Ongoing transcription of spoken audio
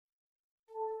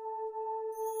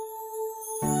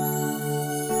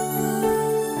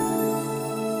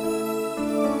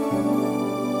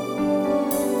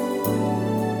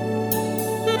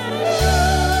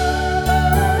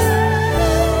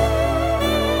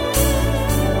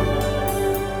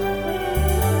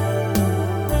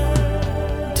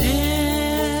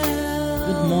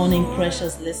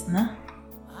precious listener.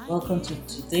 Welcome to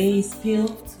today's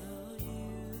Pill,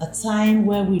 a time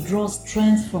where we draw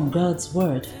strength from God's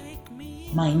Word.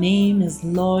 My name is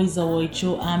Lois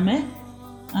Awoicho Ame,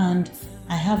 and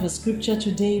I have a scripture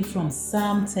today from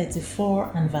Psalm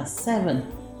 34 and verse 7.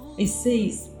 It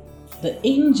says, "The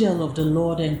angel of the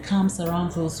Lord encamps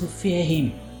around those who fear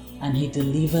him, and he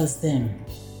delivers them."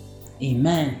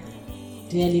 Amen.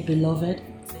 Dearly beloved,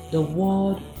 the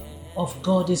word of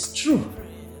God is true.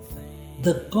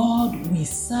 The God we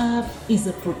serve is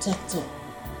a protector.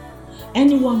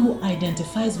 Anyone who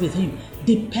identifies with him,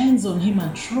 depends on him,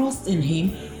 and trusts in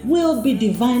him will be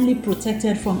divinely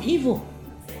protected from evil.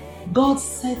 God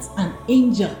sets an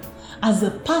angel as a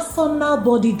personal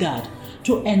bodyguard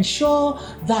to ensure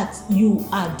that you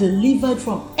are delivered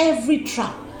from every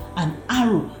trap and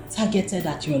arrow targeted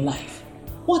at your life.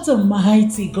 What a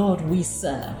mighty God we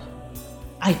serve.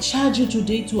 I charge you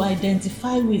today to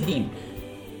identify with him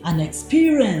and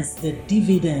experience the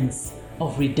dividends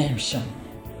of redemption.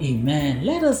 Amen.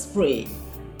 Let us pray.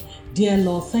 Dear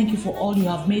Lord, thank you for all you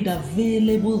have made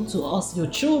available to us, your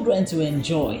children, to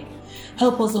enjoy.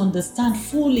 Help us understand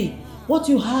fully what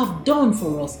you have done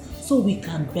for us so we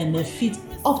can benefit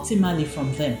optimally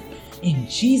from them. In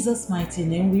Jesus' mighty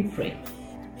name we pray.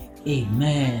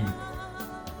 Amen.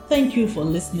 Thank you for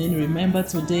listening. Remember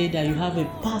today that you have a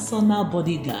personal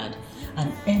bodyguard, an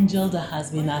angel that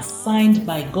has been assigned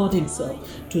by God himself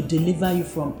to deliver you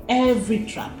from every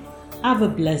trap. Have a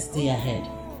blessed day ahead.